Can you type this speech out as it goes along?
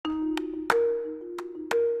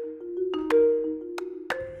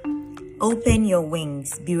Open your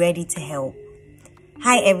wings, be ready to help.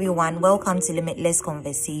 Hi everyone, welcome to Limitless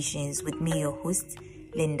Conversations with me, your host,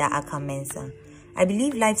 Linda Akamensa. I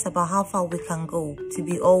believe life's about how far we can go to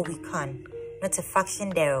be all we can, not a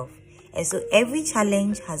fraction thereof. And so every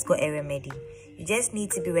challenge has got a remedy. You just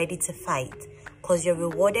need to be ready to fight, because you're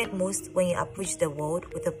rewarded most when you approach the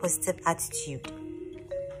world with a positive attitude.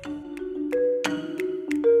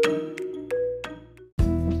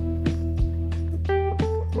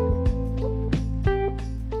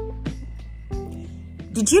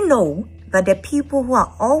 Did you know that the people who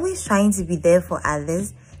are always trying to be there for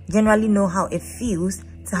others generally know how it feels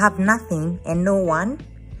to have nothing and no one?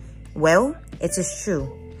 Well, it is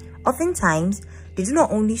true. Oftentimes, they do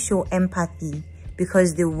not only show empathy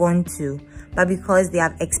because they want to, but because they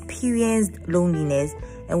have experienced loneliness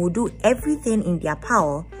and will do everything in their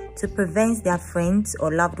power to prevent their friends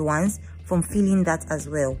or loved ones from feeling that as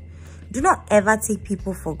well. Do not ever take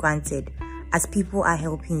people for granted. As people are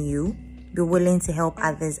helping you, be willing to help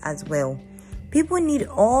others as well. People need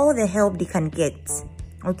all the help they can get,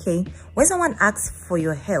 okay? When someone asks for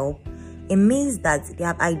your help, it means that they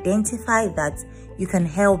have identified that you can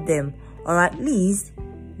help them, or at least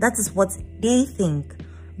that is what they think.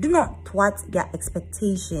 Do not thwart their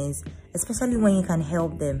expectations, especially when you can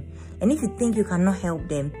help them. And if you think you cannot help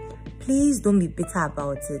them, please don't be bitter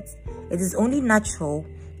about it. It is only natural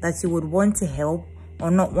that you would want to help or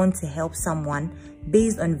not want to help someone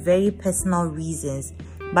based on very personal reasons.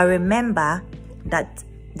 But remember that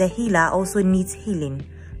the healer also needs healing.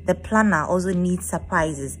 The planner also needs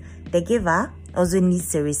surprises. The giver also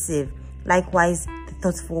needs to receive. Likewise, the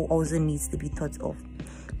thoughtful also needs to be thought of.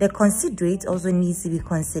 The considerate also needs to be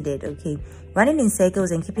considered, okay? Running in circles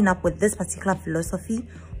and keeping up with this particular philosophy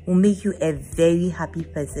will make you a very happy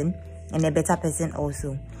person and a better person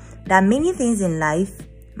also. There are many things in life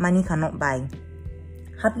money cannot buy.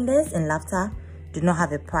 Happiness and laughter do not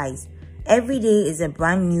have a price. Every day is a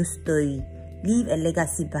brand new story. Leave a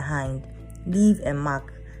legacy behind. Leave a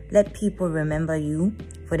mark. Let people remember you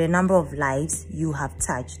for the number of lives you have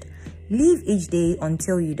touched. Live each day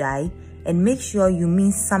until you die and make sure you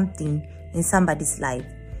mean something in somebody's life.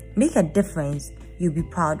 Make a difference you'll be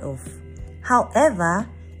proud of. However,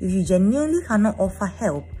 if you genuinely cannot offer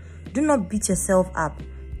help, do not beat yourself up.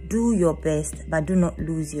 Do your best, but do not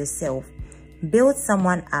lose yourself. Build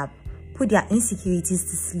someone up. Put their insecurities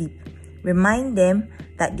to sleep. Remind them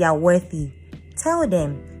that they are worthy. Tell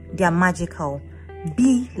them they are magical.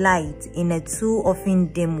 Be light in a too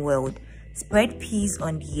often dim world. Spread peace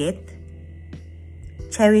on the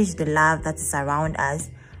earth. Cherish the love that is around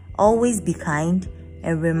us. Always be kind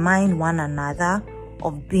and remind one another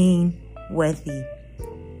of being worthy.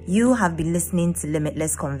 You have been listening to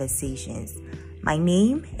Limitless Conversations. My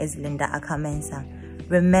name is Linda Akamensa.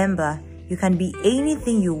 Remember, you can be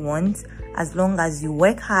anything you want as long as you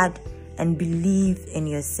work hard and believe in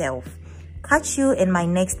yourself. Catch you in my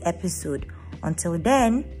next episode. Until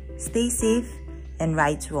then, stay safe and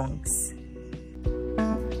right wrongs.